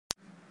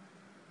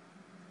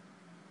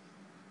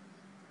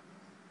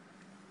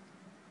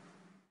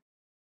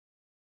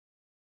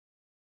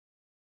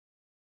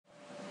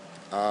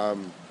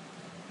Um,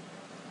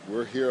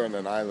 we're here on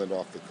an island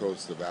off the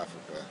coast of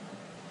Africa,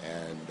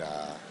 and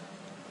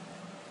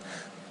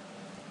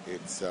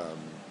it's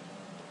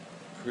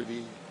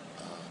pretty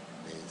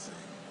amazing.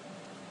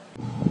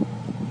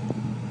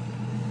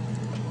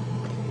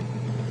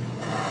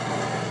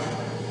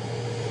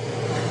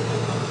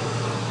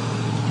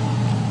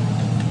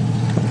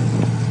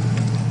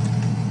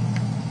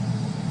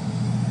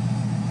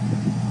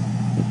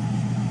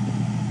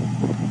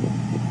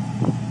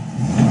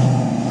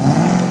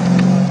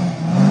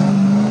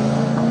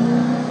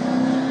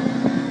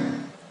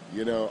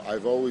 You know,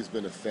 I've always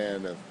been a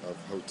fan of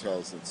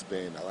hotels in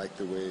Spain. I like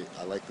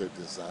their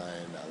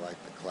design, I like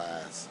the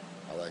class,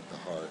 I like the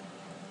heart.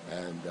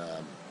 And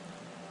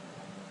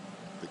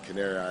the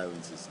Canary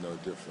Islands is no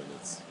different.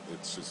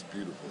 It's just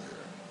beautiful here.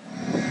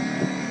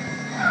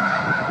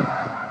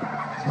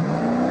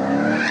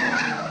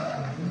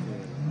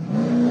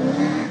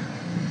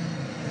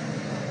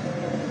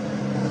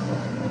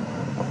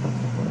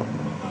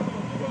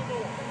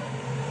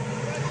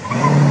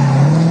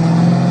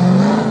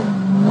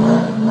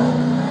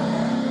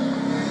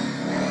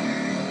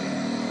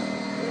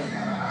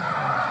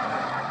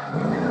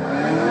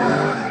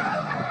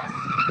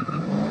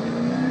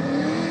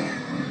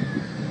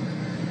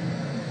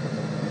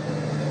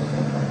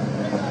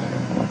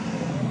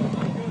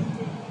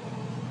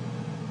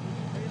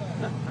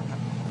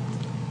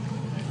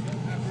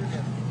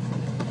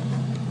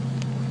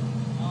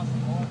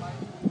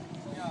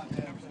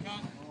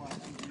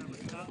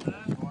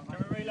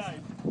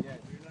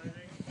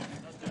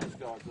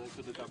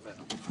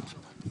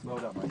 Slow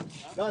down, Mike.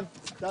 Done.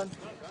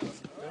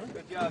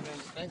 Good job, man.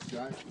 Thanks,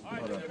 John. All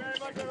right, thank you very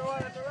much,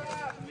 everyone. It's a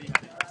wrap.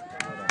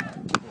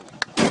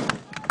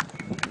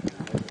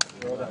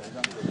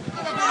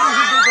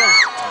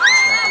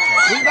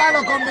 Cuidado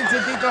con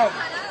Vincentito.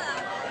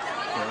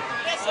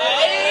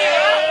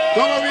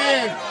 Todo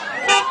bien.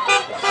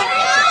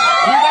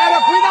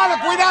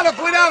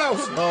 Cuidado.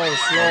 Slow.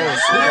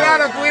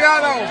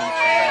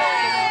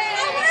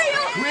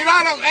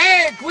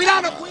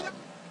 Cuidado.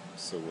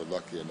 So we're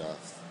lucky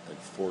enough and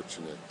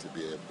fortunate to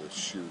be able to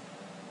shoot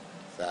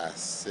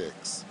Fast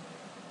 6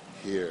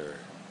 here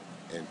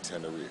in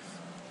Tenerife.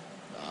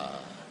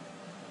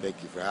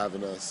 Thank you for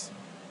having us,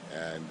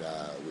 and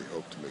we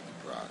hope to make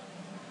you proud.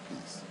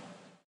 Peace.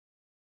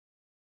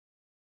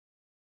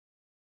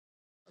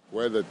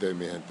 Acuérdate,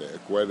 mi gente,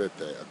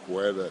 acuérdate,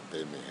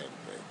 mi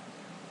gente.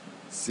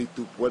 Si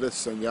tú puedes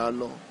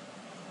soñarlo,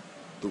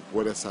 tú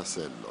puedes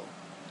hacerlo.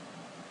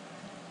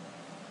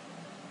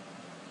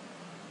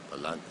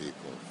 Adelante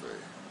con fe.